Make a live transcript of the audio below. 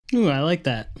Ooh, I like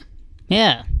that.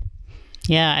 Yeah.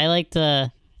 Yeah, I like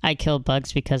the I kill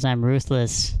bugs because I'm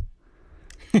ruthless.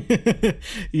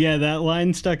 Yeah, that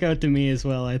line stuck out to me as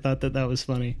well. I thought that was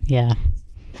funny. Yeah.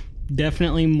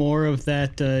 Definitely more of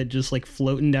that just like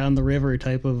floating down the river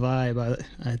type of vibe.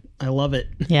 I love it.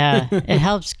 Yeah. It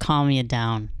helps calm you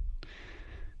down. I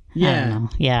don't Yeah. know.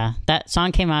 Yeah. That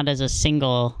song came out as a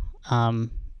single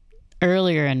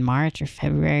earlier in March or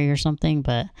February or something,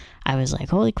 but I was like,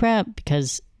 holy crap,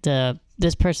 because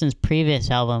this person's previous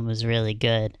album was really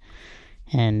good.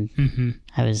 And Hmm.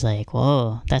 I was like,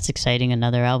 whoa, that's exciting,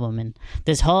 another album. And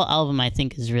this whole album I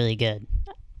think is really good.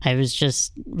 I was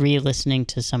just re-listening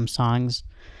to some songs,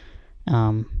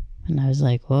 and I was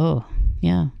like, whoa,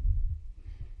 yeah.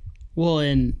 Well,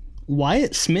 and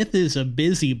Wyatt Smith is a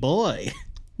busy boy.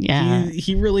 Yeah.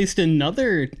 He released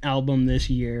another album this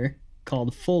year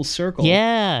called Full Circle,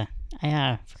 Yeah.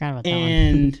 Yeah. Forgot about that one.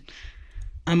 and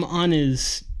I'm on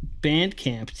his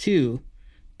Bandcamp too,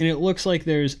 and it looks like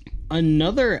there's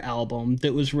another album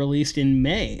that was released in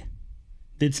May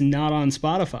that's not on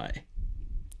Spotify.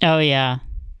 Oh, yeah.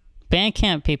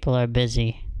 Bandcamp people are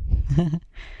busy.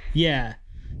 Yeah.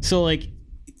 So like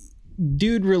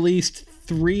dude released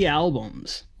 3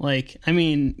 albums. Like, I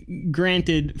mean,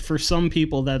 granted for some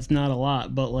people that's not a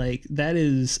lot, but like that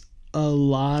is a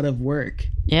lot of work.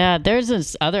 Yeah, there's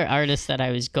this other artist that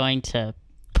I was going to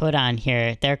put on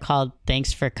here. They're called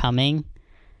Thanks for Coming.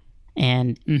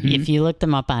 And Mhm. if you look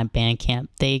them up on Bandcamp,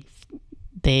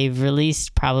 they've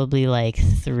released probably like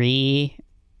 3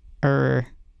 or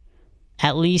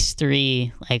at least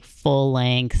 3 like full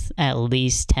length, at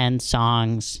least 10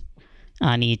 songs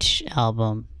on each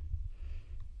album.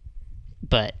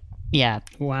 But yeah,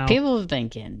 Wow. people have been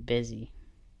getting busy.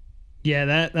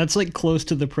 Yeah, that's like close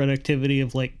to the productivity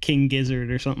of like King Gizzard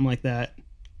or something like that,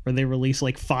 where they release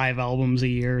like 5 albums a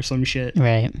year or some shit.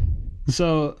 Right.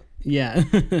 So, yeah.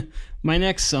 My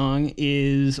next song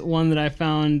is one that I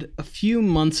found a few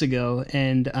months ago,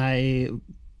 and I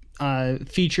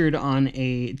featured on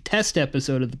a test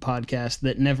episode of the podcast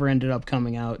that never ended up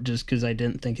coming out just because I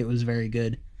didn't think it was very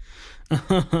good.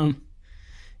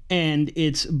 And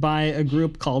it's by a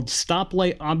group called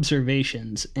Stoplight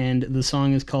Observations, and the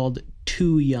song is called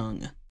Too Young.